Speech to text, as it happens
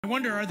I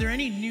wonder, are there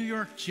any New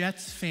York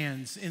Jets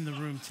fans in the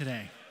room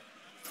today?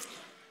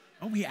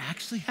 Oh, we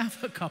actually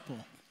have a couple.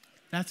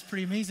 That's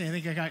pretty amazing. I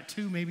think I got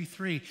two, maybe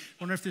three.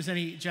 Wonder if there's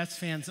any Jets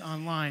fans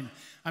online.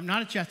 I'm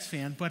not a Jets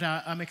fan, but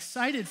I'm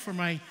excited for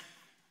my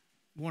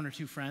one or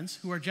two friends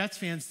who are Jets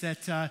fans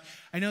that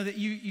I know that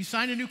you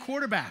signed a new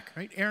quarterback,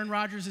 right? Aaron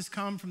Rodgers has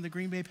come from the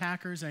Green Bay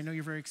Packers. I know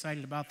you're very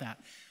excited about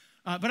that.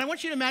 But I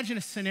want you to imagine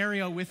a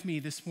scenario with me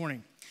this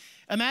morning.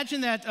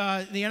 Imagine that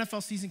the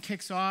NFL season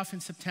kicks off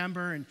in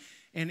September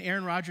and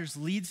Aaron Rodgers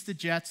leads the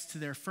Jets to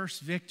their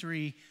first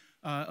victory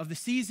of the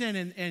season,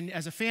 and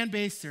as a fan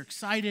base, they're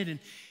excited,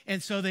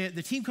 and so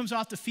the team comes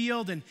off the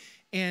field,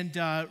 and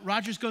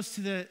Rodgers goes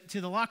to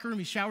the locker room,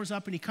 he showers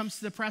up, and he comes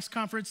to the press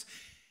conference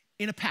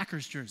in a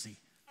Packers jersey.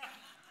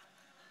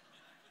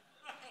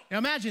 Now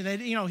imagine that,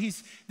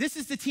 this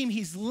is the team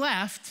he's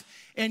left,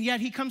 and yet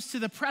he comes to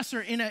the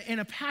presser in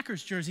a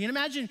Packers jersey. And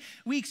imagine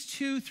weeks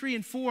 2, 3,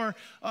 and 4,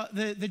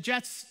 the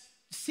Jets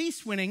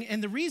cease winning,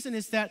 and the reason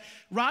is that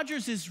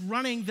Rodgers is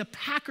running the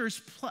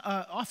Packers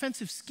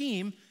offensive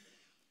scheme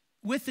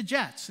with the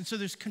Jets, and so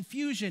there's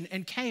confusion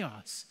and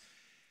chaos.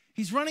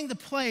 He's running the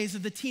plays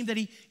of the team that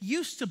he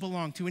used to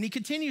belong to, and he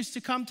continues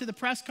to come to the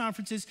press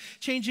conferences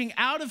changing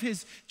out of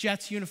his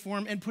Jets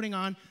uniform and putting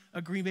on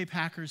a Green Bay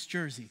Packers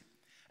jersey.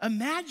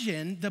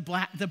 Imagine the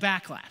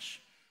backlash,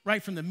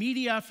 right, from the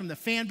media, from the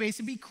fan base.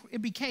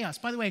 It'd be chaos.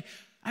 By the way,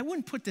 I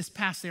wouldn't put this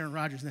past Aaron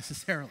Rodgers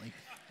necessarily.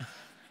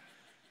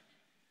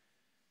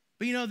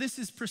 But this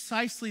is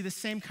precisely the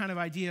same kind of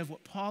idea of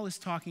what Paul is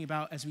talking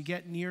about as we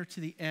get near to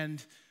the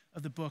end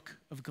of the book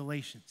of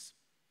Galatians.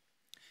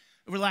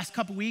 Over the last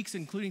couple weeks,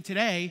 including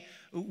today,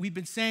 we've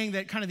been saying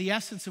that kind of the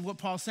essence of what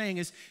Paul's saying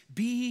is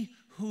be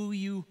who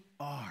you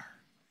are.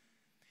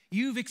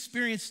 You've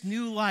experienced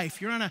new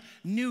life. You're on a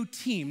new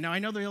team. Now, I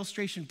know the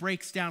illustration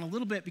breaks down a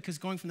little bit because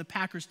going from the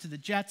Packers to the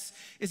Jets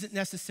isn't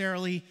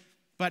necessarily,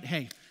 but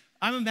hey,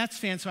 I'm a Mets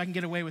fan, so I can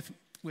get away with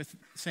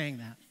saying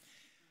that.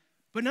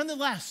 But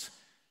nonetheless,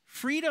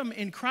 freedom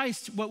in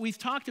Christ, what we've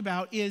talked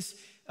about is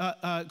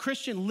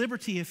Christian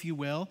liberty, if you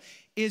will,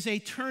 is a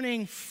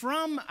turning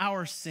from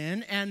our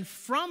sin and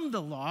from the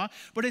law,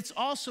 but it's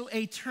also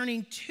a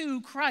turning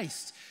to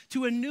Christ,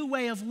 to a new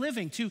way of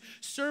living, to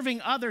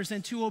serving others,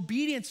 and to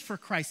obedience for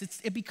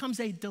Christ. It becomes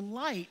a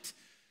delight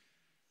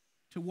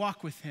to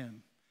walk with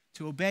him,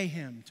 to obey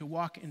him, to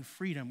walk in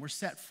freedom. We're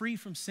set free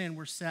from sin.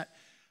 We're set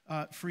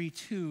free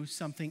to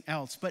something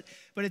else. But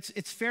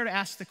it's fair to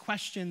ask the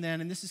question then,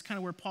 and this is kind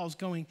of where Paul's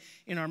going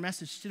in our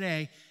message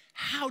today,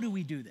 how do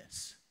we do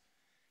this?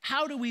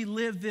 How do we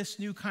live this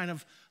new kind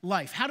of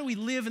life? How do we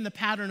live in the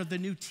pattern of the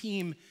new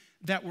team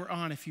that we're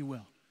on, if you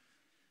will?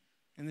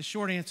 And the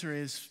short answer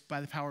is by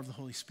the power of the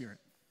Holy Spirit.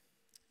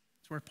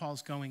 That's where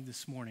Paul's going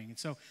this morning. And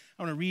so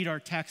I want to read our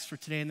text for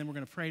today, and then we're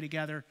going to pray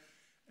together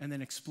and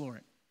then explore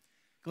it.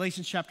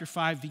 Galatians chapter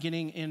 5,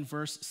 beginning in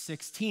verse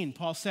 16.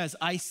 Paul says,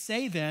 I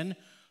say then,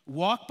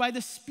 walk by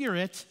the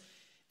Spirit,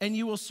 and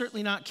you will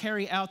certainly not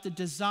carry out the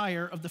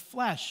desire of the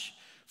flesh.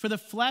 For the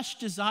flesh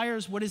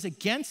desires what is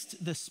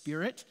against the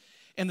Spirit,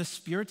 and the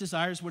Spirit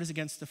desires what is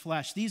against the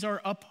flesh. These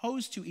are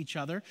opposed to each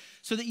other,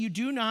 so that you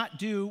do not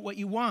do what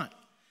you want.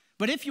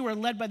 But if you are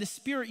led by the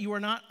Spirit, you are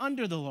not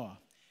under the law.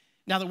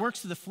 Now the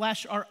works of the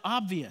flesh are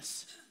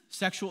obvious: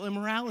 sexual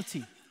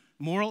immorality,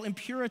 moral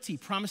impurity,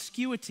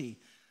 promiscuity,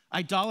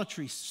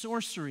 idolatry,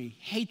 sorcery,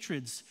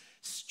 hatreds,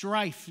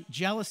 strife,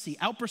 jealousy,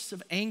 outbursts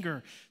of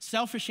anger,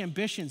 selfish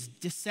ambitions,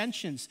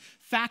 dissensions,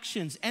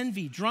 factions,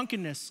 envy,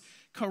 drunkenness,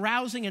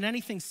 carousing, and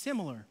anything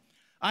similar.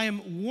 I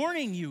am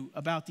warning you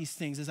about these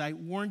things as I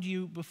warned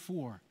you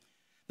before,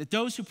 that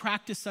those who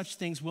practice such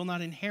things will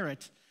not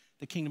inherit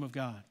the kingdom of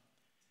God.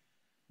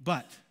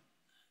 But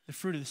the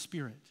fruit of the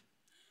Spirit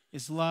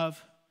is love,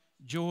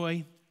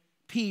 joy,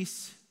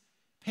 peace,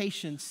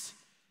 patience,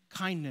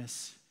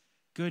 kindness,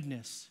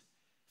 goodness,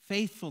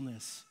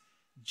 faithfulness,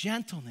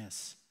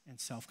 gentleness, and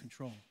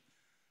self-control.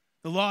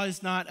 The law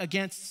is not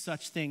against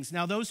such things.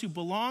 Now, those who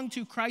belong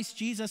to Christ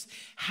Jesus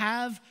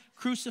have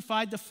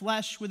crucified the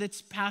flesh with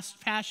its past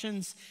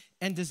passions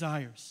and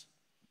desires.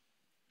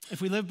 If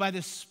we live by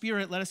the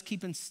Spirit, let us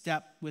keep in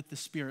step with the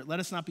Spirit. Let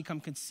us not become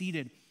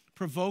conceited,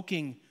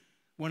 provoking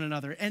one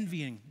another,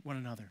 envying one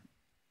another.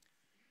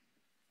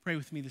 Pray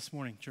with me this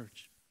morning,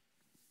 church.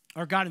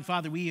 Our God and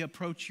Father, we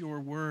approach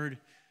your word,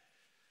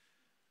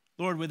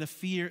 Lord, with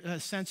a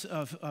sense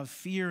of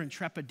fear and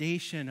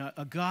trepidation,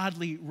 a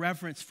godly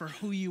reverence for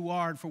who you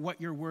are and for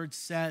what your word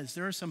says.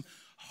 There are some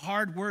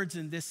hard words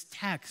in this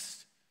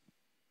text.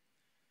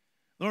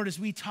 Lord, as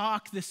we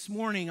talk this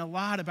morning a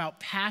lot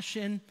about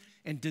passion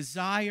and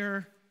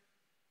desire,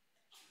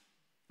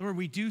 Lord,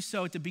 we do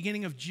so at the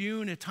beginning of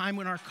June, a time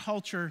when our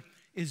culture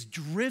is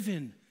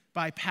driven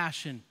by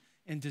passion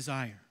and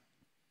desire.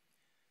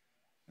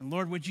 And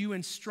Lord, would you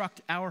instruct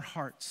our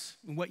hearts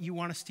in what you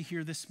want us to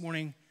hear this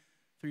morning?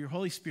 Through your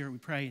Holy Spirit, we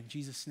pray in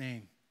Jesus'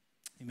 name.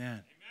 Amen.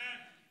 Amen.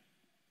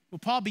 Well,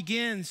 Paul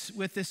begins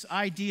with this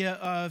idea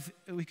of,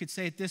 we could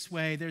say it this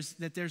way,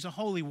 there's a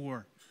holy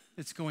war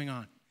that's going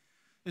on.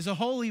 There's a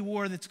holy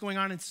war that's going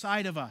on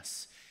inside of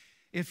us.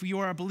 If you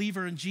are a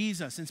believer in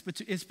Jesus,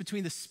 it's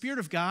between the Spirit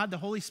of God, the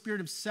Holy Spirit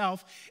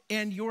himself,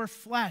 and your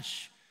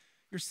flesh,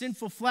 your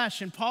sinful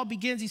flesh. And Paul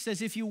begins, he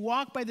says, if you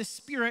walk by the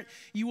Spirit,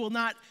 you will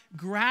not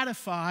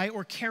gratify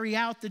or carry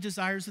out the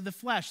desires of the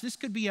flesh. This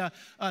could be a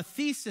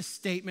thesis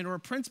statement or a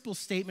principle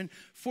statement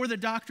for the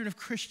doctrine of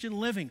Christian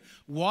living.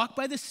 Walk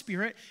by the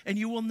Spirit, and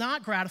you will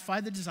not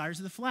gratify the desires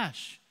of the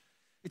flesh.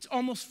 It's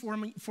almost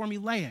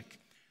formulaic.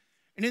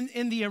 And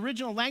in the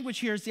original language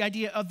here is the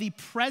idea of the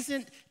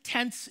present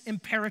tense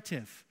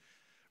imperative.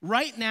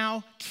 Right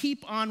now,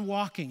 keep on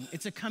walking.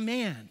 It's a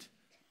command,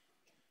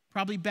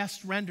 probably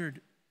best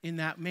rendered in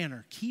that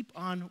manner. Keep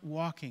on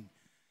walking.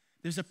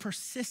 There's a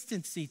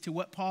persistency to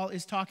what Paul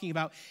is talking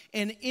about.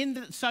 And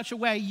in such a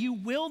way, you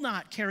will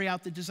not carry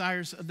out the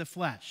desires of the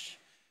flesh.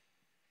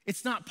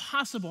 It's not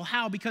possible.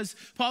 How? Because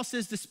Paul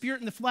says the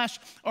spirit and the flesh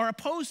are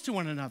opposed to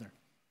one another.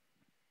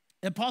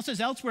 And Paul says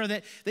elsewhere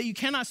that you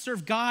cannot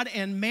serve God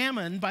and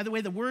mammon. By the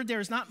way, the word there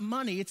is not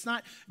money. It's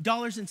not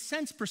dollars and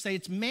cents per se.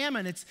 It's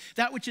mammon. It's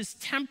that which is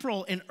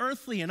temporal and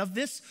earthly and of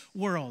this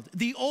world,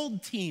 the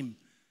old team.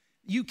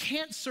 You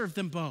can't serve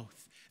them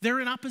both. They're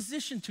in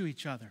opposition to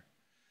each other.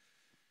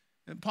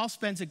 And Paul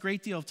spends a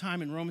great deal of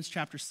time in Romans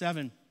chapter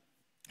 7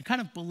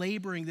 kind of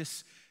belaboring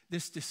this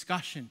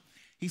discussion.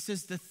 He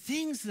says, the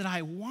things that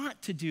I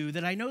want to do,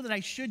 that I know that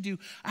I should do,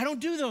 I don't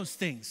do those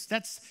things.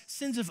 That's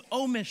sins of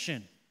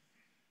omission.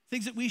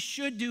 Things that we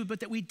should do,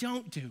 but that we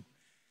don't do.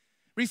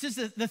 But he says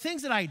that the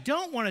things that I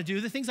don't want to do,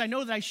 the things I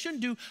know that I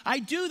shouldn't do, I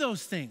do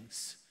those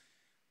things.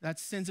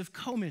 That's sins of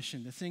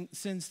commission, the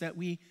sins that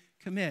we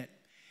commit.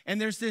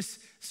 And there's this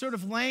sort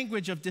of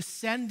language of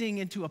descending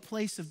into a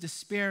place of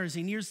despair as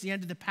he nears the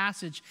end of the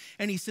passage.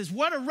 And he says,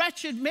 what a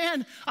wretched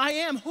man I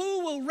am. Who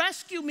will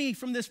rescue me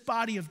from this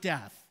body of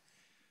death?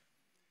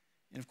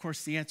 And of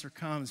course, the answer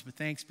comes, but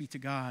thanks be to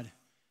God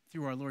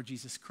through our Lord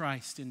Jesus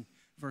Christ in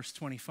verse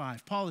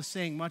 25. Paul is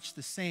saying much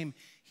the same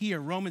here.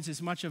 Romans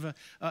is much of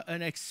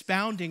an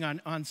expounding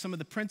on some of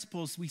the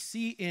principles we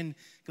see in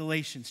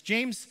Galatians.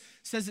 James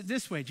says it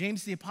this way.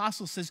 James the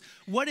apostle says,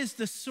 what is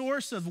the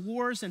source of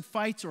wars and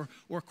fights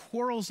or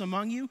quarrels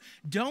among you?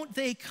 Don't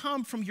they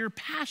come from your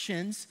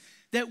passions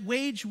that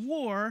wage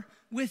war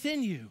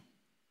within you?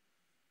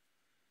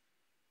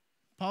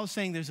 Paul is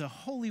saying there's a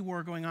holy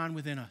war going on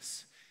within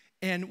us.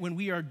 And when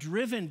we are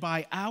driven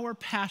by our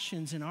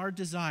passions and our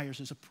desires,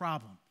 there's a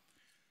problem.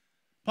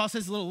 Paul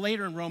says a little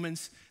later in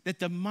Romans that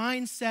the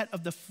mindset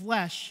of the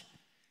flesh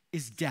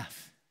is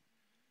death,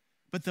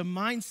 but the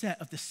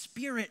mindset of the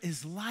Spirit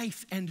is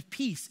life and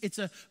peace. It's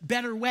a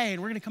better way,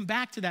 and we're going to come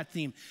back to that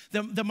theme.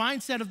 The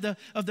mindset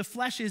of the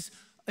flesh is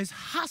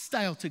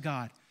hostile to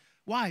God.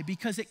 Why?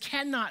 Because it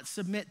cannot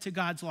submit to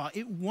God's law.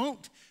 It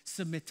won't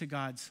submit to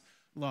God's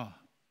law.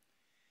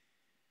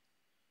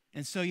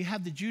 And so you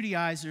have the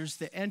Judaizers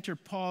that enter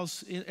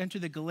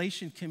the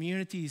Galatian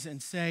communities and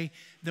say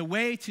the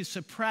way to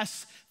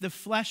suppress the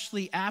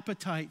fleshly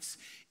appetites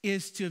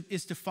is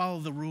to follow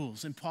the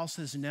rules. And Paul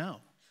says no.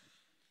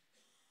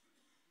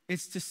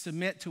 It's to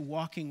submit to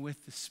walking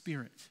with the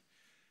Spirit.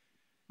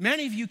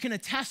 Many of you can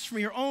attest from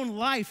your own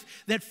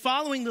life that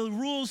following the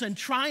rules and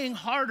trying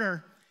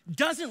harder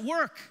doesn't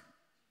work.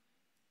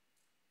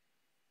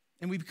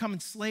 And we become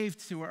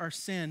enslaved to our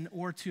sin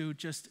or to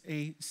just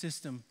a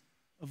system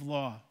of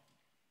law.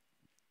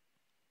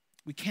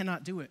 We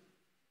cannot do it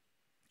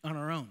on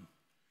our own.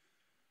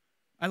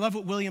 I love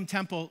what William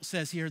Temple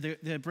says here,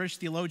 the British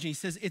theologian. He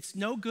says, it's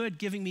no good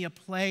giving me a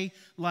play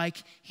like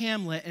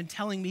Hamlet and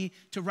telling me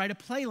to write a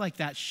play like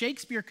that.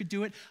 Shakespeare could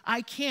do it.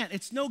 I can't.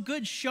 It's no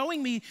good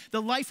showing me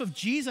the life of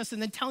Jesus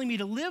and then telling me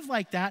to live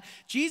like that.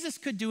 Jesus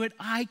could do it.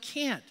 I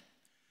can't.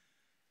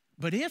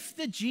 But if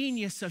the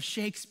genius of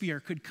Shakespeare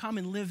could come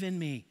and live in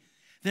me,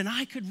 then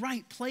I could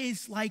write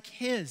plays like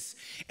his.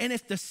 And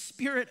if the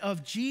Spirit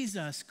of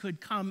Jesus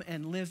could come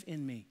and live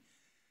in me,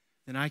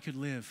 then I could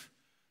live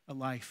a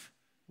life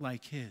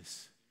like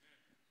his.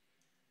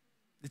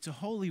 It's a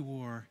holy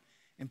war.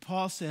 And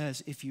Paul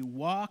says, if you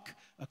walk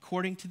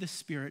according to the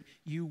Spirit,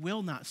 you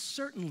will not,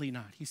 certainly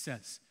not, he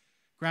says,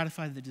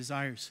 gratify the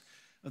desires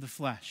of the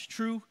flesh.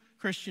 True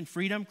Christian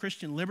freedom,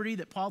 Christian liberty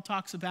that Paul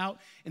talks about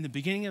in the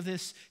beginning of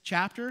this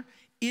chapter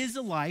is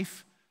a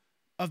life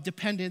of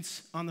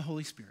dependence on the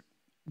Holy Spirit.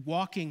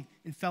 Walking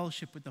in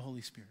fellowship with the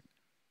Holy Spirit.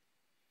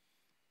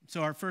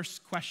 So our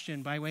first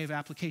question by way of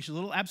application, a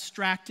little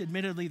abstract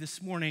admittedly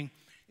this morning,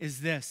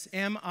 is this.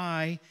 Am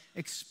I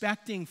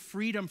expecting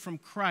freedom from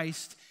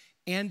Christ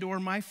and or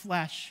my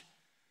flesh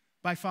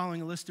by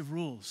following a list of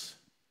rules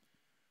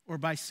or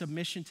by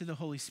submission to the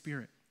Holy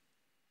Spirit?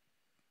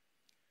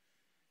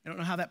 I don't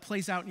know how that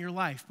plays out in your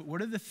life, but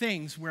what are the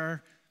things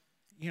where,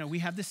 we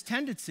have this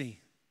tendency,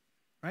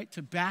 right,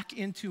 to back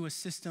into a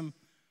system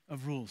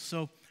of rules?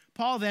 So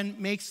Paul then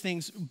makes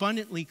things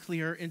abundantly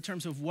clear in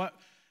terms of what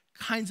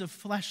kinds of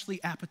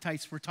fleshly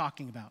appetites we're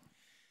talking about.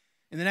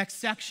 In the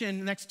next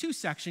two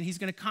sections, he's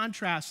going to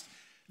contrast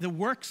the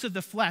works of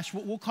the flesh,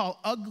 what we'll call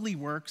ugly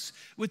works,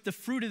 with the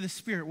fruit of the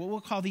Spirit, what we'll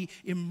call the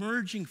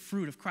emerging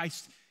fruit of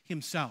Christ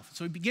himself.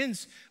 So he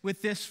begins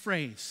with this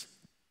phrase.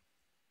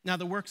 Now,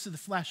 the works of the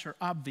flesh are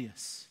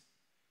obvious.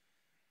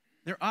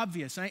 They're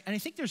obvious. And I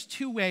think there's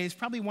two ways,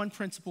 probably one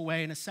principal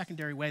way and a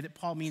secondary way that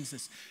Paul means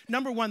this.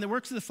 Number one, the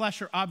works of the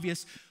flesh are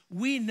obvious.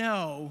 We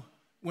know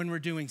when we're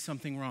doing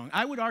something wrong.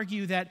 I would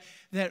argue that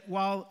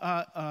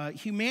while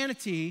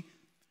humanity,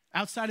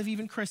 outside of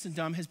even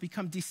Christendom, has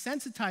become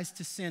desensitized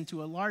to sin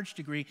to a large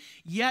degree,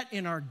 yet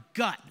in our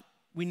gut,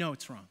 we know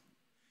it's wrong.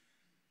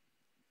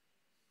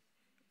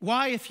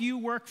 Why, if you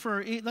work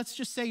for, let's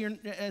just say you're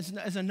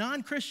as a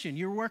non-Christian,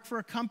 you work for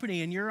a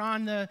company and you're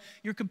on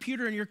your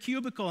computer in your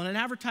cubicle and an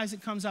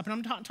advertisement comes up,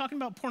 and I'm talking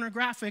about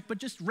pornographic, but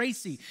just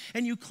racy,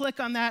 and you click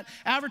on that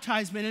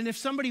advertisement, and if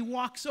somebody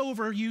walks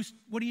over,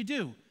 what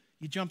do?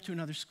 You jump to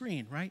another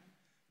screen, right?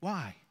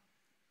 Why?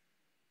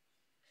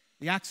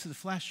 The acts of the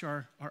flesh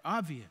are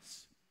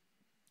obvious.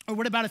 Or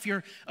what about if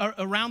you're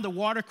around the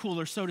water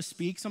cooler, so to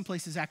speak? Some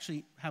places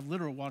actually have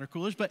literal water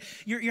coolers, but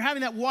you're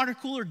having that water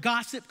cooler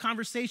gossip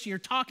conversation. You're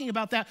talking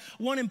about that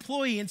one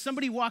employee, and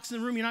somebody walks in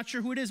the room, you're not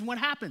sure who it is, and what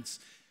happens?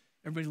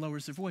 Everybody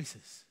lowers their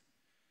voices,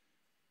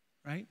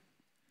 right?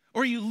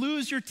 Or you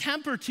lose your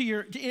temper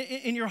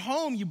in your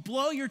home. You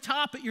blow your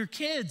top at your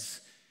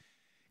kids,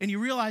 and you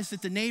realize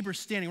that the neighbor's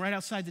standing right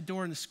outside the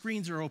door and the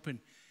screens are open,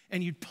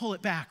 and you pull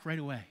it back right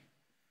away.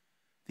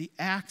 The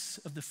acts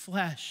of the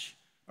flesh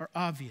are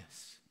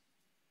obvious.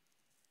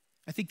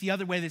 I think the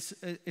other way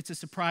that it's a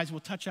surprise,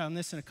 we'll touch on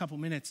this in a couple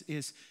minutes,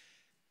 is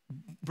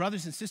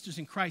brothers and sisters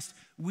in Christ,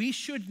 we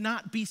should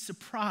not be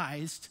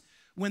surprised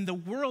when the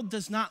world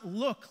does not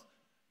look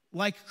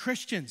like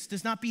Christians,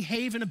 does not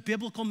behave in a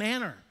biblical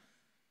manner.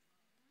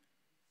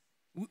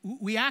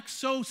 We act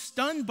so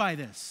stunned by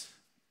this,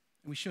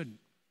 and we shouldn't.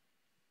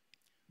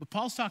 But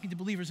Paul's talking to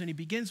believers, and he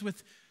begins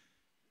with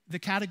the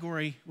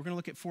category, we're going to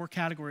look at 4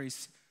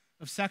 categories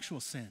of sexual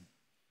sin.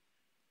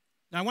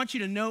 Now, I want you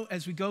to note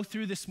as we go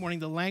through this morning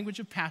the language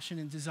of passion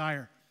and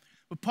desire.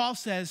 But Paul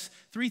says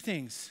 3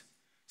 things: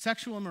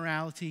 sexual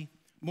immorality,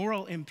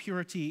 moral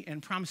impurity,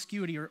 and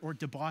promiscuity or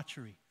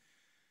debauchery.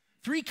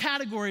 3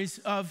 categories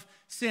of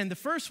sin. The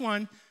first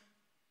one,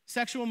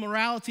 sexual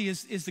immorality,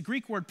 is the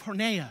Greek word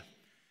porneia.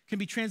 Can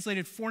be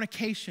translated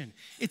fornication.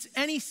 It's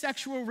any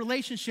sexual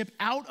relationship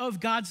out of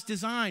God's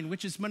design,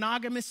 which is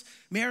monogamous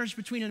marriage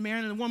between a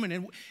man and a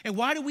woman. And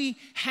why do we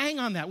hang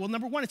on that? Well,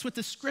 number one, it's what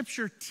the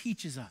scripture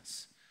teaches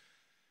us.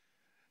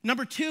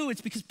 Number 2,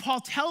 it's because Paul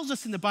tells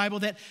us in the Bible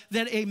that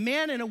a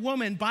man and a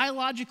woman,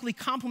 biologically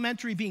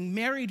complementary, being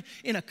married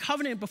in a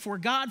covenant before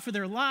God for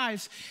their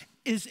lives,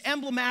 is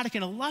emblematic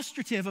and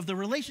illustrative of the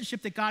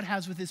relationship that God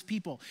has with his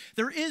people.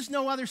 There is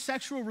no other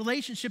sexual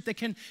relationship that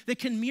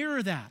can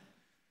mirror that.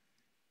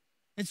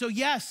 And so,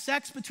 yes,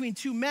 sex between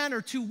 2 men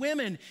or 2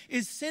 women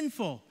is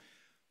sinful,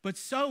 but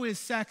so is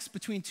sex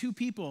between 2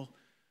 people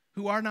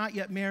who are not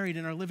yet married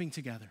and are living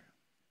together.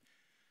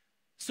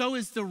 So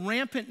is the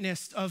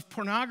rampantness of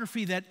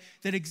pornography that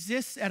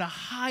exists at a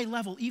high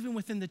level, even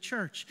within the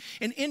church.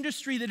 An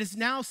industry that has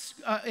now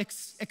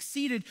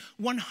exceeded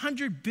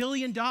 $100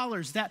 billion.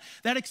 That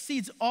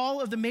exceeds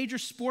all of the major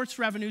sports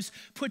revenues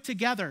put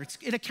together.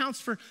 It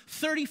accounts for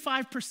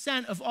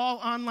 35% of all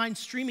online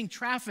streaming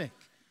traffic.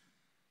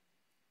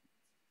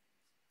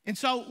 And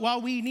so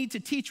while we need to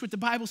teach what the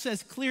Bible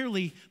says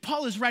clearly,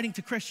 Paul is writing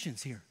to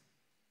Christians here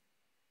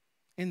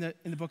in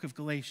the book of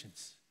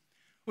Galatians.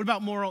 What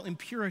about moral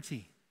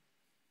impurity?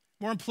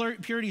 Moral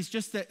impurity is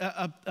just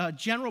a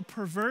general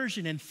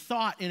perversion in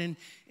thought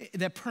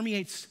that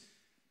permeates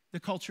the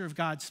culture of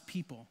God's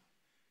people.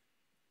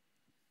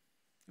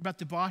 About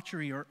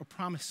debauchery or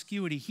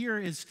promiscuity. Here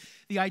is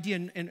the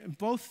idea, and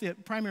both the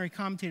primary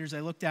commentators I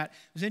looked at,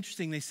 it was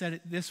interesting, they said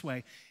it this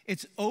way: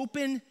 it's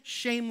open,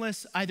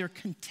 shameless, either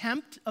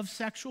contempt of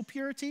sexual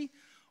purity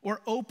or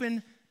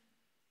open,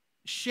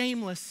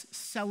 shameless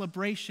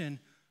celebration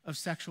of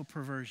sexual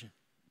perversion.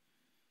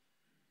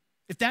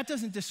 If that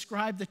doesn't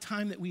describe the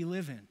time that we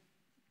live in.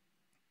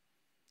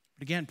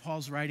 But again,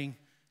 Paul's writing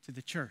to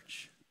the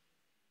church.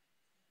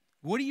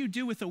 What do you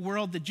do with a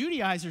world? The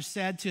Judaizers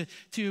said to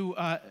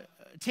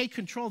take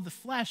control of the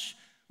flesh,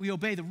 we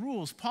obey the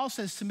rules. Paul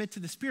says submit to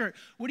the Spirit.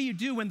 What do you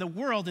do when the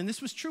world, and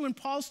this was true in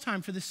Paul's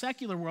time for the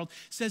secular world,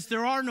 says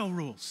there are no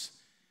rules?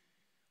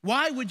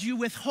 Why would you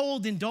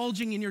withhold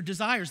indulging in your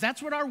desires?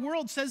 That's what our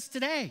world says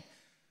today.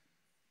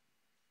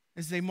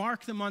 As they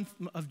mark the month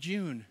of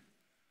June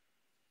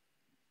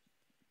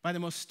by the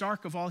most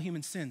stark of all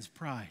human sins,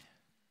 pride.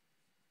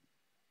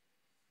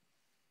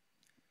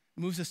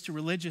 It moves us to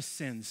religious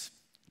sins.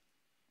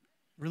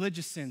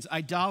 Religious sins,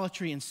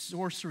 idolatry and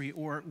sorcery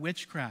or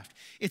witchcraft.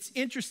 It's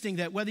interesting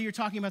that whether you're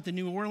talking about the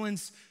New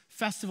Orleans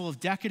Festival of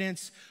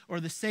Decadence or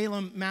the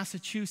Salem,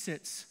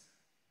 Massachusetts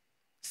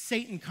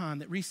SatanCon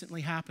that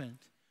recently happened,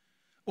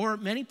 or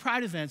many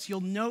pride events,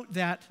 you'll note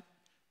that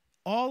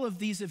all of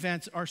these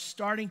events are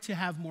starting to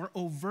have more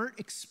overt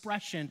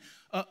expression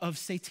of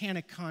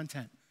satanic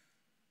content.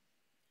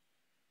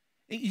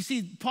 You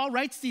see, Paul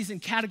writes these in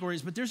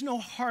categories, but there's no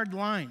hard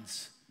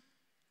lines.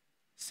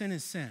 Sin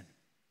is sin.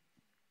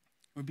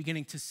 We're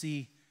beginning to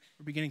see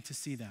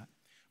that.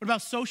 What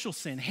about social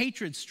sin?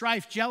 Hatred,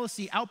 strife,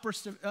 jealousy,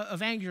 outbursts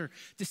of anger,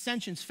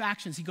 dissensions,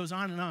 factions. He goes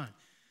on and on.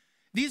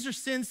 These are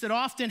sins that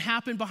often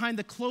happen behind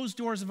the closed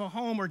doors of a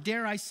home, or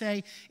dare I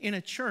say, in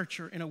a church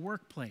or in a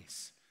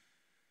workplace.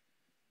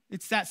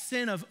 It's that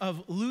sin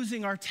of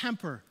losing our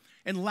temper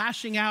and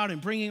lashing out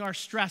and bringing our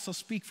stress. I'll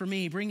speak for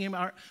me, bringing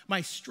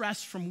my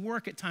stress from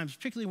work at times,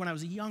 particularly when I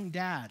was a young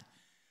dad,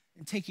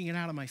 and taking it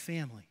out of my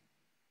family.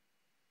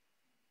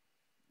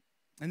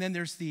 And then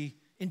there's the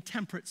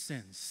intemperate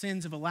sins,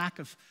 sins of a lack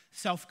of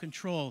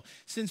self-control,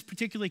 sins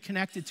particularly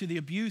connected to the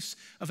abuse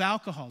of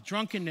alcohol,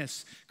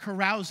 drunkenness,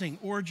 carousing,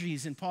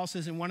 orgies, and Paul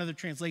says in one other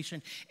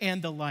translation,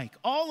 and the like.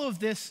 All of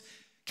this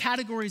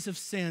categories of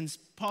sins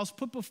Paul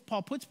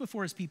puts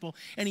before his people,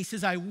 and he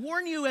says, I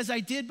warn you as I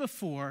did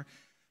before,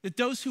 that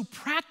those who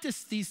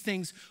practice these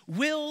things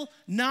will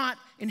not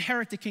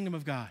inherit the kingdom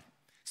of God.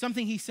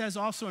 Something he says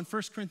also in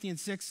 1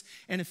 Corinthians 6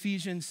 and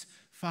Ephesians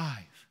 5.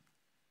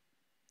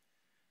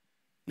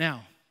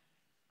 Now,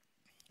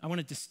 I want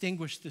to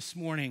distinguish this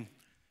morning,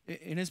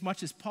 in as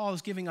much as Paul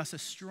is giving us a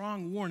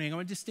strong warning, I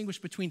want to distinguish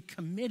between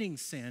committing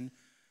sin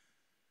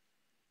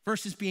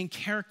versus being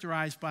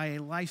characterized by a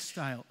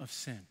lifestyle of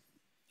sin.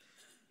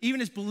 Even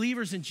as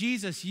believers in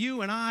Jesus,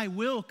 you and I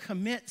will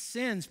commit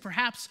sins,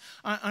 perhaps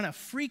on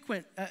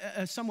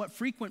a somewhat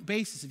frequent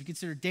basis, if you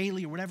consider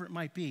daily or whatever it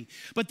might be.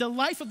 But the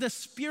life of the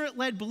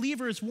Spirit-led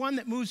believer is one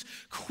that moves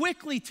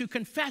quickly to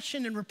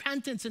confession and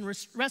repentance and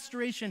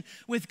restoration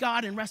with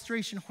God, and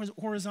restoration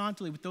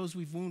horizontally with those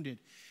we've wounded.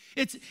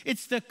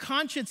 It's the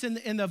conscience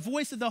and the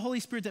voice of the Holy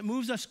Spirit that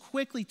moves us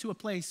quickly to a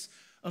place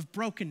of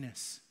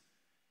brokenness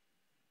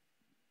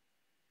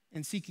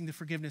and seeking the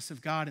forgiveness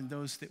of God and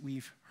those that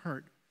we've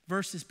hurt,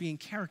 versus being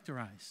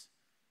characterized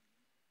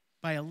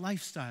by a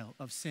lifestyle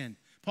of sin.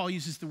 Paul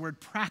uses the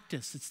word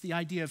practice. It's the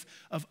idea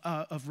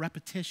of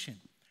repetition.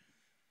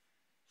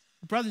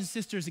 Brothers and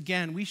sisters,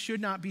 again, we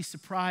should not be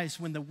surprised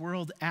when the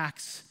world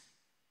acts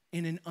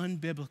in an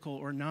unbiblical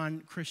or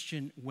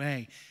non-Christian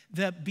way.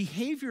 The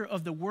behavior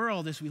of the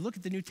world, as we look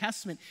at the New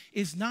Testament,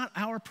 is not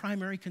our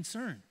primary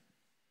concern.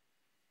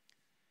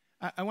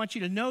 I want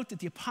you to note that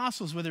the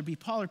apostles, whether it be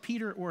Paul or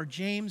Peter or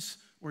James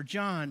or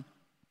John,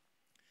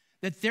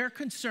 that their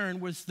concern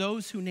was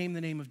those who name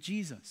the name of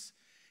Jesus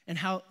and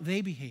how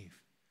they behave.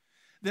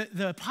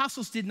 The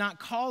apostles did not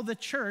call the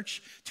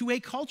church to a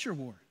culture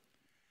war.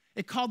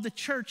 It called the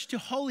church to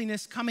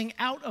holiness coming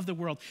out of the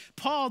world.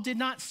 Paul did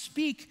not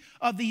speak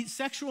of the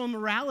sexual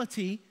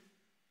immorality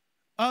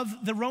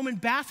of the Roman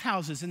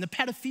bathhouses and the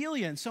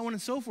pedophilia and so on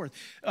and so forth.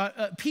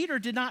 Peter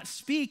did not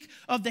speak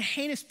of the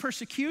heinous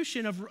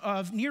persecution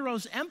of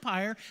Nero's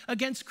empire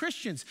against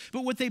Christians.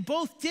 But what they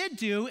both did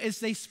do is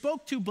they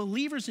spoke to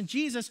believers in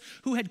Jesus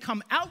who had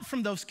come out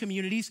from those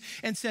communities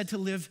and said to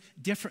live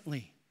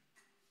differently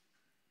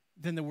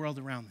than the world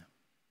around them.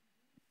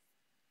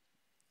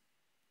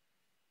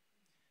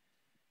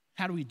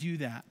 How do we do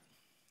that?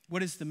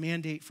 What is the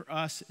mandate for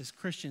us as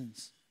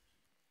Christians?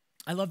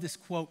 I love this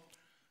quote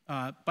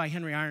by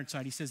Henry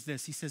Ironside. He says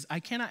this. He says, I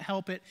cannot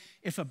help it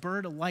if a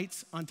bird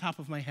alights on top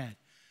of my head,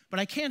 but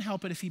I can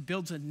help it if he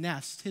builds a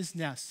nest, his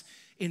nest,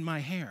 in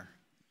my hair.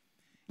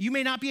 You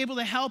may not be able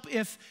to help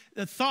if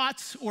the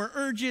thoughts or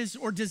urges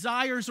or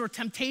desires or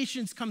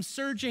temptations come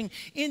surging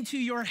into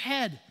your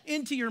head,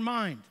 into your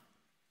mind,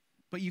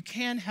 but you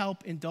can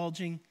help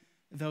indulging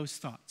those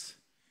thoughts.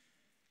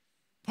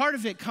 Part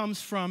of it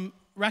comes from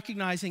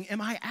recognizing,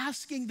 am I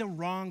asking the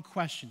wrong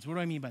questions? What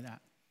do I mean by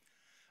that?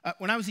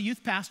 When I was a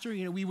youth pastor,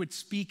 we would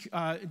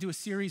do a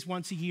series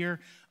once a year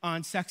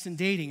on sex and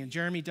dating, and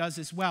Jeremy does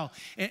as well.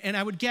 And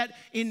I would get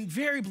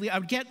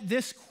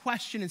this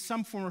question in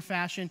some form or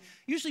fashion,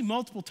 usually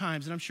multiple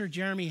times, and I'm sure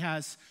Jeremy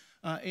has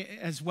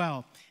as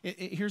well.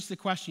 Here's the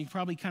question. You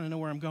probably kind of know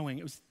where I'm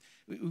going.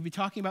 We'd be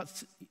talking about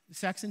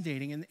sex and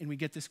dating, and we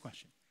get this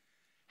question.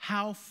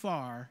 How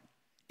far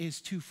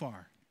is too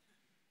far?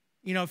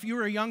 If you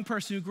were a young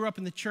person who grew up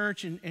in the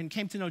church and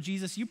came to know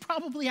Jesus, you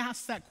probably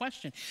asked that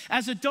question.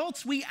 As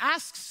adults, we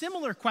ask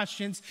similar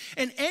questions,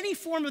 and any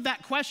form of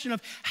that question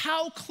of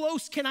how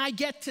close can I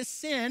get to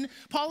sin,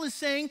 Paul is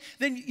saying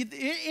that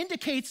it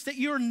indicates that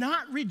you're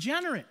not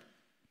regenerate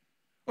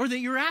or that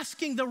you're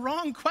asking the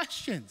wrong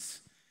questions.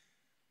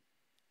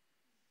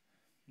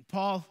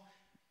 Paul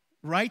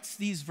writes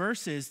these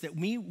verses that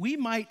we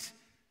might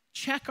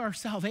check our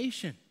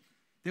salvation,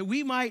 that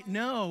we might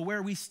know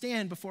where we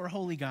stand before a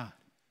holy God.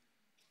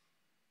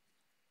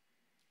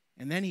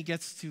 And then he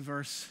gets to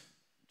verse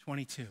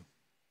 22.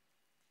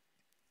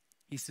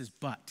 He says,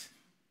 but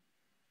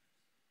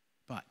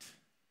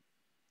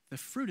the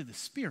fruit of the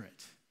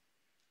Spirit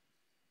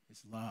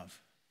is love,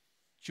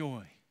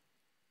 joy,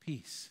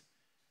 peace,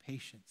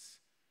 patience,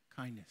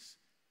 kindness,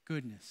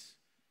 goodness,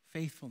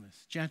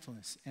 faithfulness,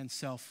 gentleness, and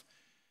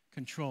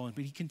self-control.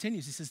 But he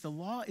continues, he says, the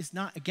law is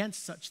not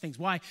against such things.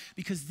 Why?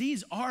 Because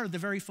these are the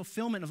very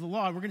fulfillment of the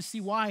law. We're going to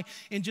see why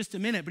in just a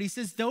minute. But he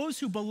says, those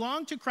who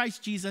belong to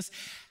Christ Jesus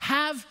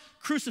have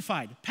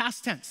crucified,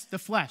 past tense, the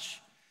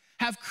flesh,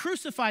 have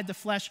crucified the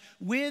flesh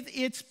with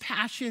its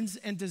passions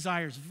and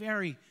desires.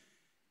 Very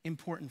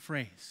important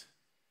phrase.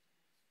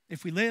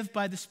 If we live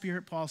by the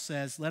Spirit, Paul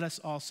says, let us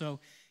also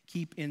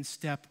keep in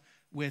step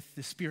with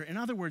the Spirit. In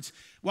other words,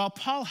 while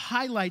Paul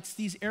highlights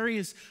these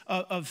areas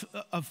of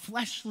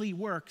fleshly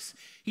works,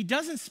 he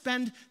doesn't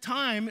spend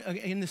time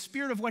in the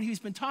spirit of what he's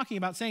been talking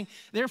about saying,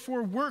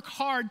 therefore work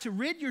hard to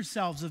rid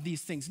yourselves of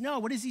these things. No,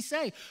 what does he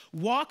say?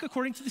 Walk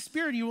according to the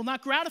Spirit. You will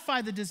not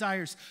gratify the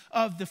desires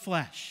of the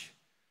flesh.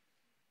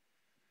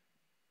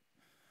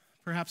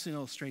 Perhaps an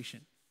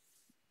illustration.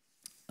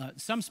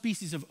 Some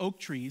species of oak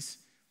trees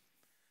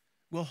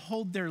will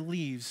hold their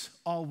leaves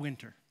all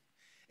winter.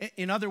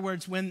 In other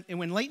words, when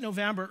late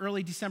November,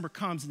 early December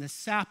comes and the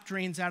sap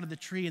drains out of the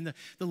tree and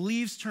the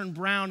leaves turn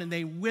brown and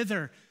they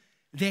wither,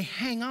 they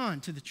hang on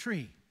to the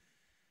tree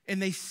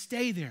and they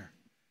stay there.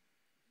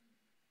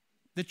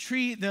 The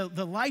tree,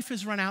 the life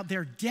has run out,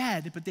 they're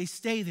dead, but they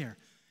stay there.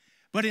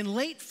 But in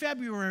late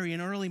February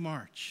and early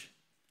March,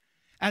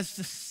 as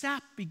the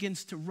sap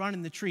begins to run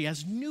in the tree,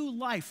 as new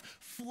life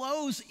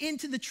flows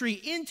into the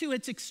tree, into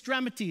its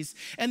extremities,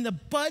 and the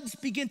buds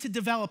begin to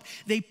develop,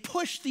 they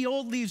push the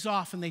old leaves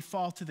off and they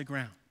fall to the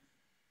ground.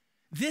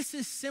 This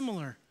is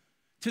similar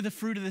to the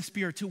fruit of the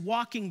Spirit, to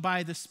walking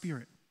by the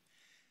Spirit.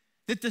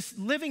 That this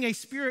living a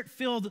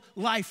Spirit-filled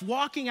life,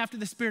 walking after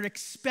the Spirit,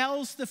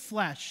 expels the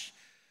flesh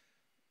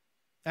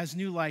as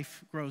new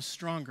life grows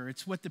stronger.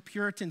 It's what the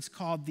Puritans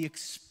called the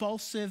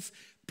expulsive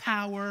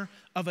power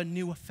of a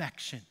new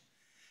affection.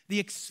 The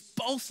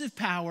expulsive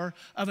power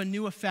of a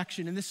new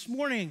affection. And this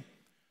morning,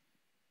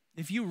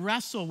 if you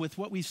wrestle with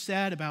what we've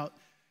said about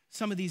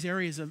some of these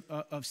areas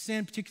of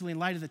sin, particularly in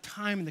light of the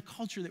time and the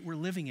culture that we're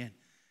living in,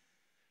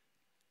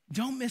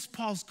 don't miss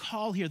Paul's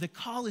call here. The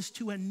call is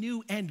to a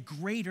new and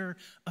greater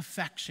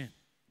affection.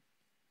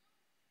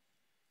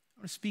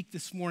 I want to speak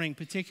this morning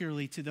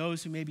particularly to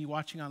those who may be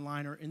watching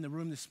online or in the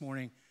room this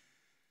morning,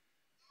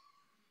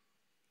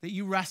 that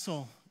you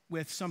wrestle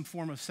with some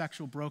form of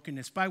sexual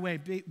brokenness. By the way,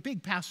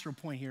 big pastoral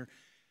point here.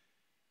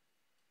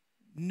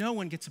 No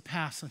one gets a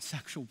pass on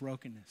sexual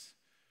brokenness.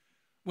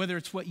 Whether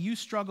it's what you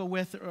struggle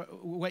with or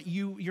what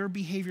your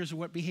behaviors or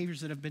what behaviors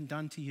that have been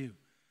done to you.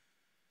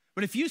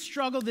 But if you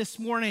struggle this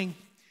morning,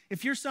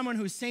 if you're someone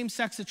who's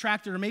same-sex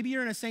attracted, or maybe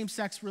you're in a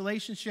same-sex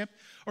relationship,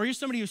 or you're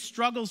somebody who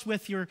struggles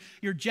with your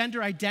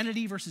gender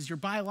identity versus your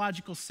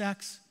biological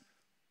sex,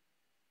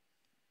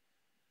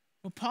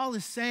 what Paul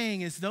is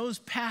saying is those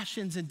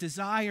passions and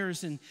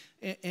desires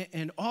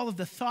and all of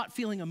the thought,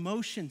 feeling,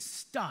 emotion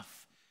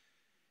stuff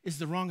is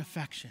the wrong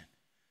affection.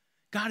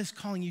 God is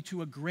calling you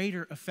to a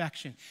greater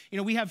affection. You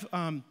know, we have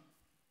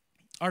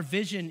our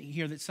vision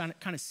here that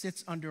kind of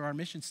sits under our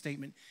mission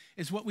statement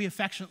is what we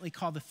affectionately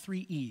call the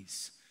 3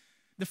 E's.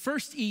 The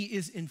first E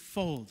is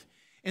enfold.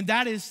 And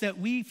that is that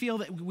we feel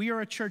that we are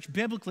a church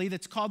biblically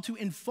that's called to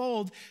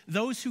enfold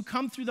those who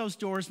come through those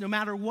doors, no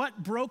matter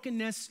what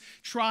brokenness,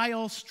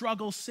 trial,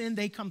 struggle, sin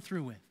they come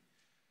through with.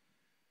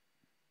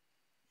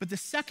 But the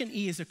second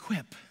E is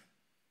equip.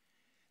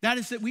 That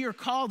is that we are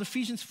called,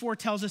 Ephesians 4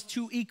 tells us,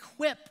 to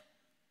equip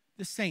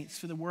the saints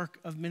for the work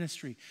of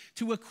ministry.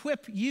 To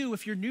equip you,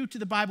 if you're new to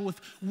the Bible, with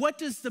what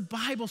does the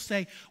Bible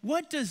say?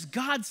 What does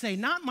God say?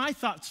 Not my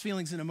thoughts,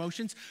 feelings, and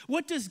emotions.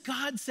 What does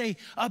God say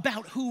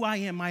about who I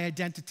am, my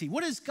identity?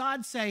 What does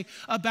God say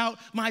about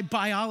my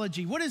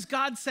biology? What does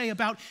God say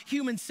about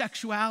human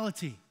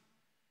sexuality?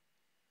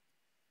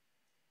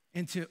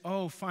 And to,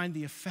 find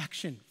the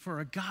affection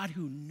for a God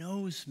who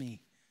knows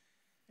me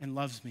and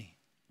loves me.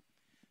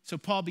 So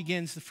Paul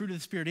begins, the fruit of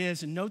the Spirit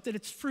is, and note that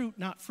it's fruit,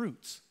 not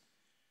fruits.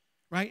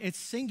 Right? It's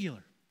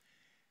singular.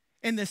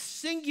 And the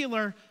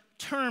singular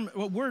term,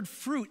 word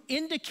fruit,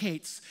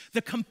 indicates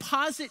the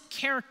composite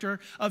character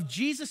of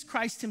Jesus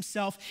Christ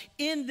himself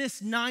in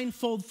this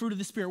 9-fold fruit of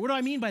the Spirit. What do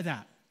I mean by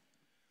that?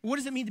 What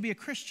does it mean to be a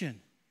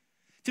Christian?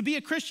 To be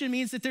a Christian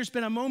means that there's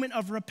been a moment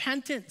of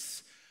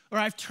repentance, or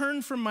I've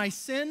turned from my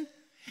sin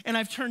and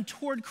I've turned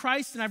toward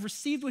Christ and I've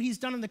received what he's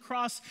done on the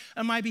cross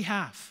on my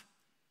behalf.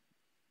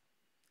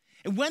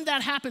 And when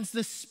that happens,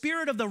 the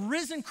Spirit of the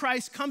risen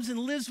Christ comes and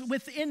lives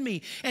within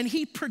me, and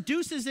he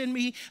produces in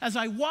me, as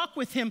I walk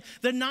with him,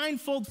 the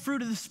 9-fold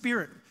fruit of the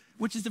Spirit,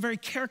 which is the very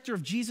character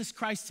of Jesus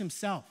Christ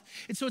himself.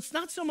 And so it's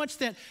not so much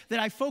that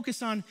I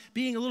focus on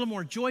being a little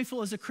more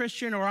joyful as a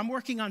Christian, or I'm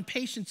working on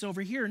patience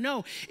over here.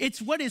 No,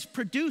 it's what is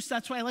produced.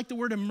 That's why I like the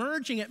word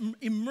emerging. It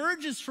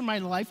emerges from my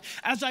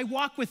life as I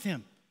walk with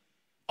him.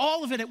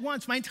 All of it at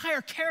once. My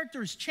entire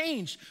character is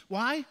changed.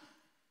 Why?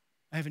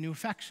 I have a new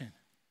affection.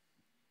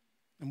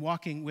 I'm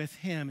walking with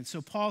him. And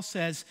so Paul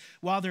says,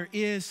 while there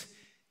is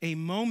a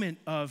moment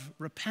of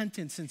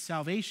repentance and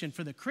salvation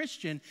for the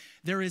Christian,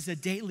 there is a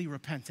daily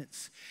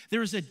repentance.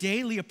 There is a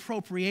daily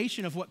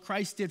appropriation of what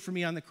Christ did for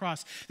me on the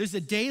cross. There's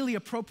a daily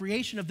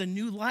appropriation of the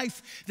new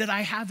life that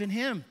I have in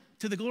him,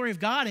 to the glory of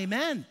God.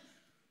 Amen.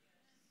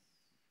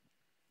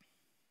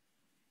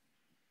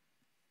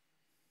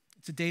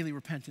 It's a daily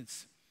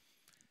repentance.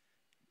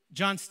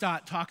 John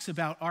Stott talks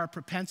about our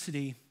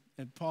propensity,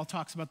 and Paul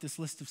talks about this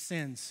list of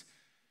sins,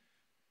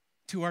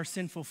 to our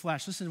sinful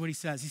flesh. Listen to what he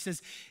says. He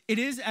says, it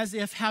is as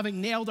if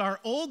having nailed our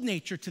old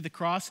nature to the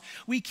cross,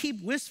 we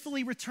keep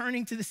wistfully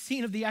returning to the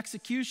scene of the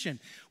execution.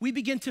 We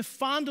begin to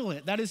fondle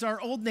it, that is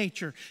our old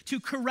nature, to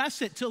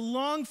caress it, to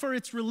long for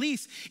its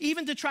release,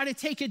 even to try to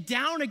take it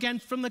down again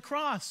from the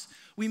cross.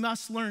 We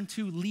must learn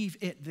to leave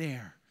it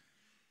there.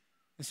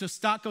 And so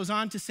Stott goes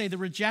on to say the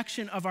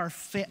rejection of our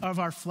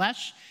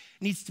flesh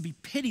needs to be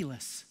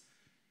pitiless,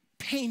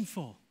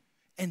 painful,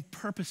 and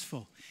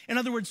purposeful. In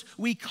other words,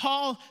 we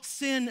call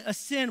sin a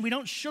sin. We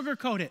don't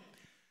sugarcoat it.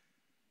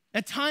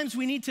 At times,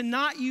 we need to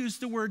not use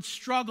the word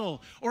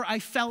struggle or I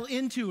fell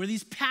into or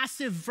these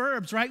passive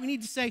verbs, right? We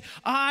need to say,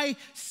 I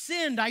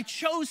sinned. I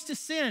chose to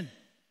sin.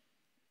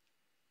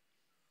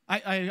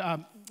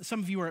 Some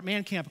of you were at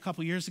Man Camp a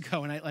couple years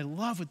ago, and I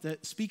love what the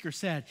speaker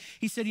said.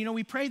 He said,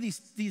 we pray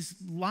these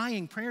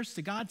lying prayers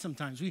to God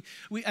sometimes.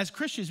 We as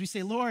Christians, we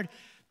say, Lord,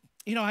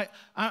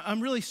 I'm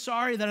really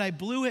sorry that I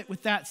blew it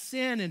with that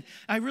sin, and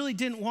I really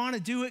didn't want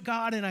to do it,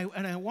 God, and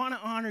I want to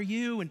honor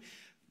you. And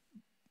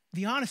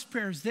the honest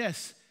prayer is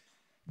this: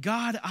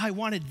 God, I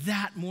wanted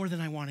that more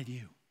than I wanted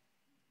you.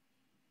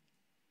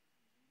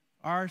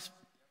 Our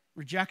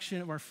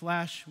rejection of our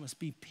flesh must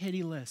be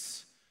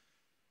pitiless,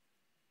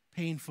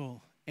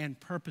 painful, and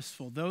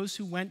purposeful. Those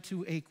who went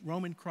to a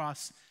Roman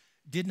cross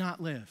did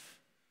not live.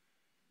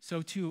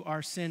 So too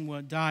our sin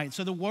will die.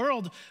 So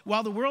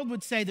while the world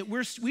would say that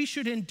we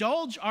should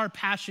indulge our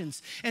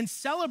passions and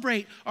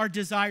celebrate our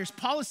desires,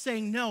 Paul is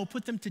saying, no,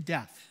 put them to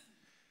death.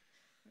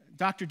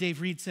 Dr.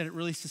 Dave Reed said it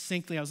really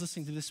succinctly. I was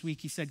listening to this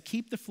week. He said,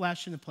 keep the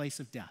flesh in the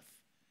place of death.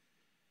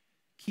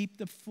 Keep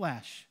the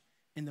flesh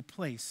in the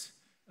place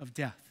of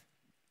death.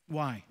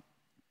 Why?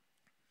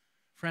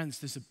 Friends,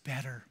 there's a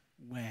better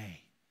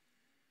way.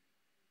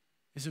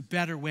 There's a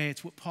better way.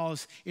 It's what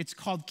it's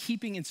called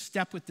keeping in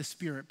step with the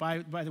Spirit. By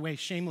the way,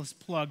 shameless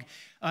plug.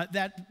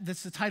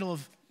 That's the title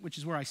of, which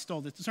is where I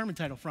stole the sermon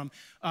title from.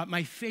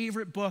 My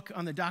favorite book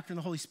on the doctrine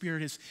of the Holy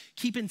Spirit is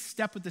Keep in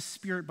Step with the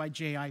Spirit by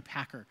J.I.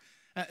 Packer.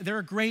 There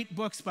are great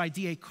books by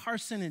D.A.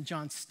 Carson and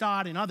John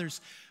Stott and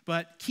others,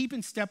 but Keep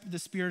in Step with the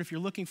Spirit, if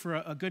you're looking for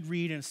a good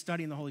read and a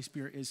study in the Holy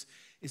Spirit, is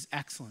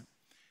excellent.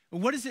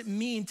 But what does it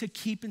mean to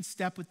keep in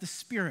step with the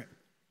Spirit?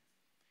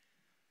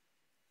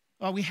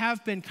 Well, we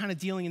have been kind of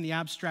dealing in the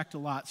abstract a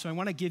lot, so I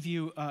want to give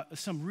you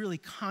some really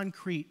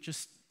concrete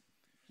just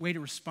way to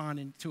respond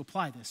and to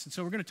apply this. And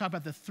so we're going to talk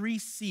about the 3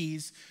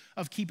 C's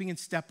of keeping in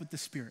step with the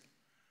Spirit.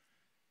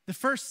 The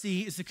first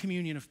C is the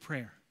communion of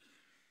prayer.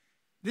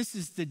 This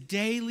is the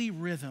daily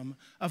rhythm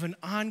of an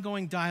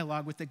ongoing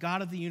dialogue with the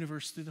God of the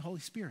universe through the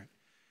Holy Spirit.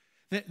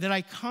 That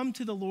I come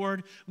to the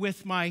Lord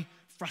with my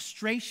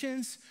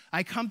frustrations.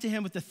 I come to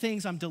him with the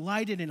things I'm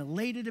delighted and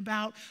elated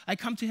about. I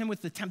come to him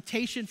with the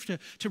temptation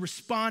to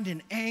respond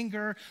in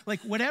anger.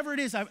 Like whatever it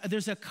is,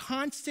 there's a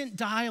constant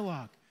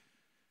dialogue.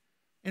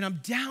 And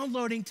I'm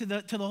downloading to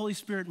the Holy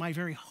Spirit my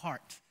very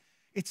heart.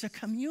 It's a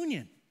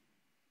communion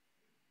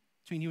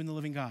between you and the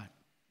living God.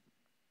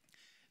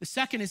 The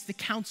second is the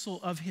counsel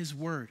of his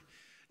word.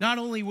 Not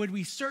only would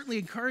we certainly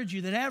encourage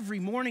you that every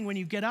morning when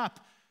you get up,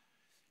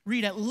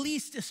 read at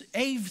least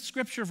a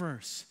scripture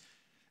verse.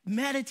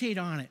 Meditate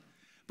on it.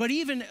 But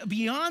even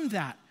beyond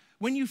that,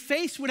 when you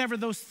face whatever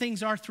those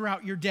things are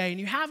throughout your day and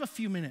you have a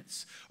few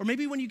minutes, or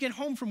maybe when you get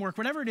home from work,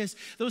 whatever it is,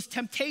 those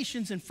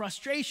temptations and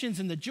frustrations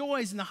and the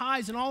joys and the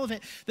highs and all of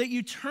it, that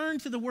you turn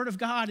to the Word of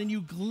God and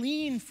you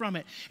glean from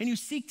it and you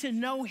seek to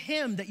know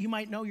him that you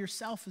might know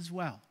yourself as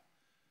well.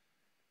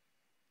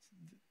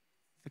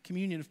 The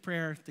communion of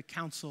prayer, the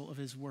counsel of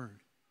his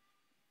word.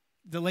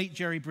 The late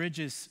Jerry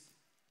Bridges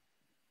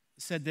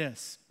said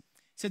this.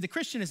 He said, the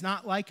Christian is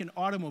not like an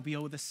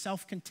automobile with a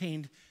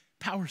self-contained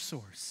power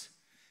source.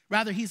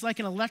 Rather, he's like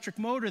an electric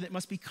motor that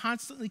must be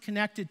constantly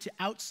connected to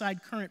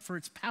outside current for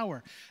its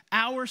power.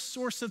 Our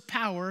source of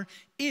power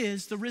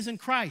is the risen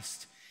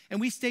Christ, and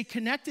we stay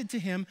connected to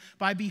him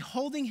by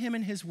beholding him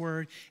in his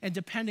word and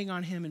depending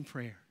on him in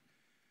prayer.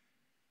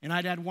 And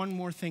I'd add one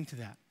more thing to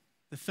that.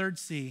 The third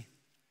C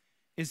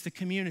is the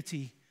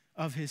community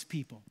of his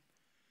people.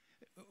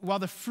 While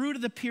the fruit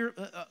of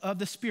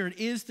the Spirit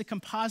is the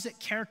composite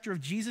character of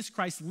Jesus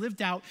Christ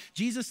lived out,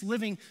 Jesus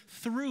living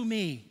through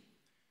me,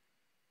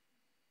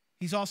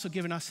 he's also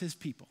given us his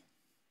people.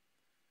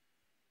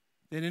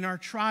 That in our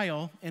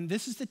trial, and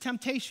this is the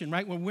temptation,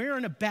 right? When we're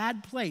in a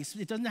bad place,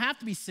 it doesn't have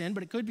to be sin,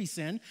 but it could be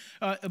sin,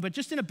 but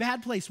just in a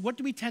bad place, what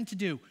do we tend to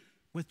do?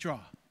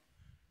 Withdraw,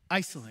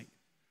 isolate,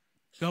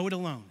 go it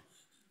alone,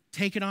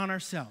 take it on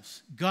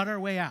ourselves, gut our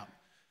way out.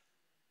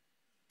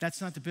 That's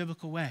not the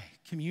biblical way.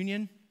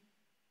 Communion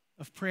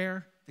of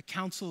prayer, the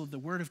counsel of the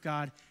Word of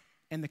God,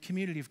 and the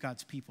community of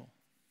God's people.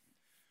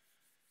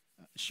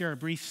 Share a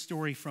brief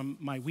story from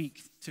my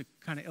week to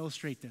kind of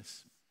illustrate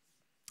this.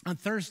 On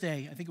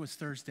Thursday, I think it was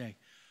Thursday,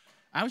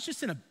 I was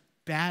just in a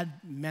bad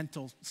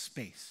mental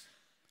space.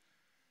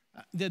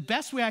 The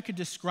best way I could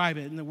describe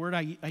it, and the word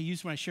I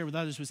used when I shared with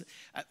others, was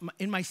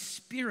in my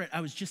spirit, I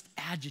was just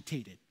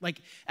agitated,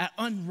 like at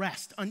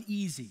unrest,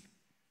 uneasy.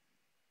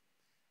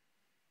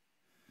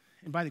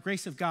 And by the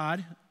grace of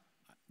God,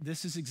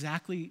 this is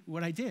exactly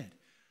what I did.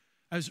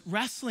 I was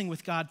wrestling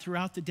with God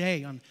throughout the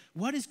day on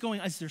what is going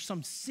on. Is there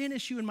some sin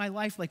issue in my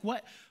life? Like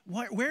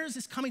where is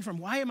this coming from?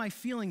 Why am I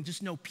feeling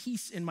just no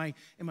peace in my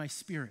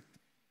spirit?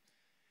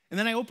 And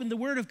then I opened the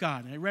Word of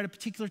God and I read a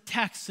particular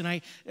text.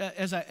 And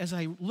as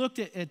I looked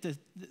at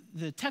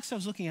the text I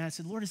was looking at, I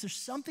said, Lord, is there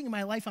something in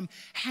my life I'm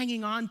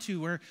hanging on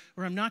to or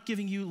I'm not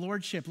giving you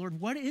lordship? Lord,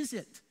 what is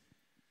it?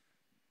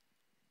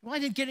 Well, I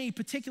didn't get any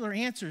particular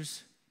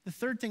answers. The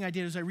third thing I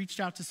did is I reached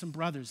out to some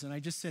brothers and I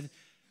just said,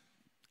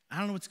 I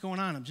don't know what's going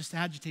on. I'm just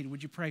agitated.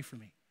 Would you pray for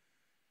me?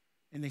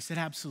 And they said,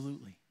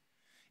 absolutely.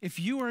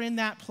 If you are in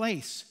that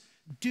place,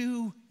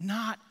 do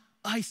not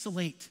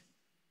isolate.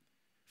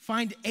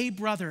 Find a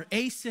brother,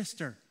 a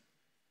sister.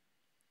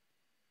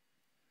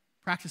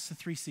 Practice the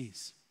 3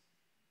 C's.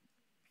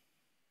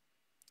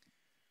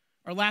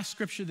 Our last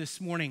scripture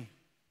this morning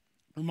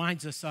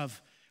reminds us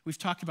of, we've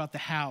talked about the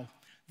how.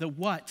 The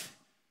what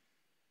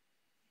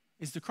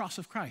is the cross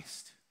of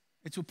Christ.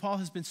 It's what Paul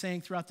has been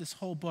saying throughout this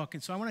whole book.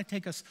 And so I want to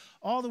take us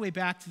all the way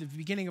back to the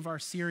beginning of our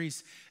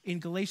series in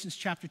Galatians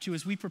chapter 2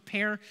 as we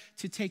prepare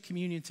to take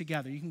communion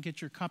together. You can get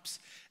your cups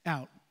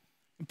out.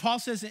 And Paul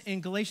says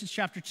in Galatians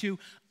chapter 2,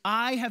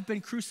 I have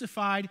been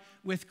crucified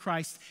with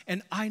Christ,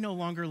 and I no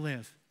longer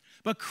live.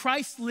 But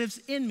Christ lives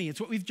in me. It's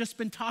what we've just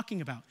been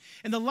talking about.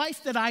 And the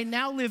life that I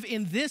now live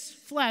in this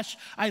flesh,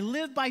 I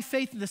live by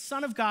faith in the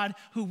Son of God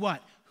who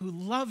what? Who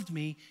loved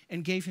me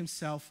and gave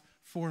himself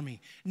for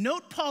me.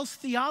 Note Paul's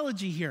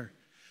theology here.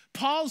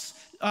 Paul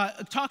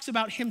talks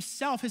about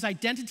himself, his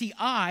identity,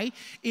 I,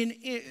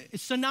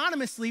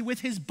 synonymously with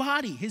his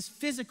body, his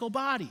physical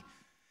body.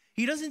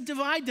 He doesn't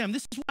divide them.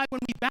 This is why when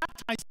we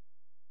baptize,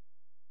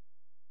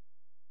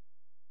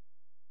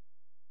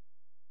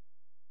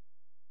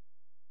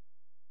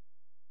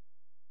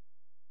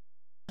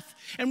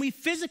 and we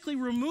physically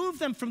remove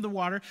them from the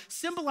water,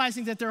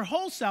 symbolizing that their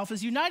whole self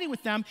is united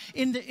with them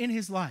in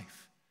his life.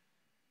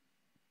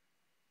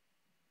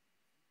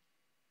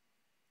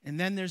 And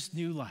then there's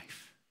new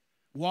life,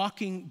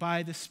 walking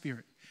by the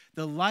Spirit.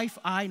 The life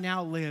I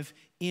now live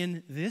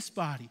in this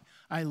body,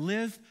 I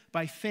live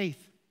by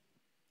faith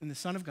in the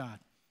Son of God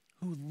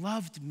who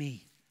loved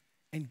me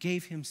and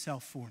gave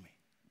himself for me.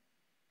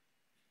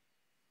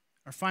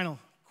 Our final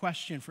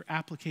question for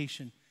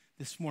application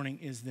this morning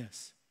is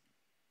this.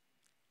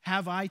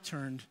 Have I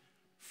turned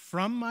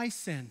from my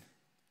sin?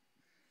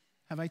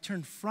 Have I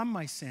turned from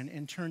my sin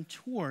and turned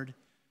toward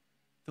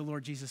the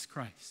Lord Jesus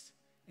Christ?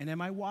 And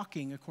am I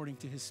walking according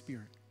to his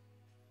Spirit?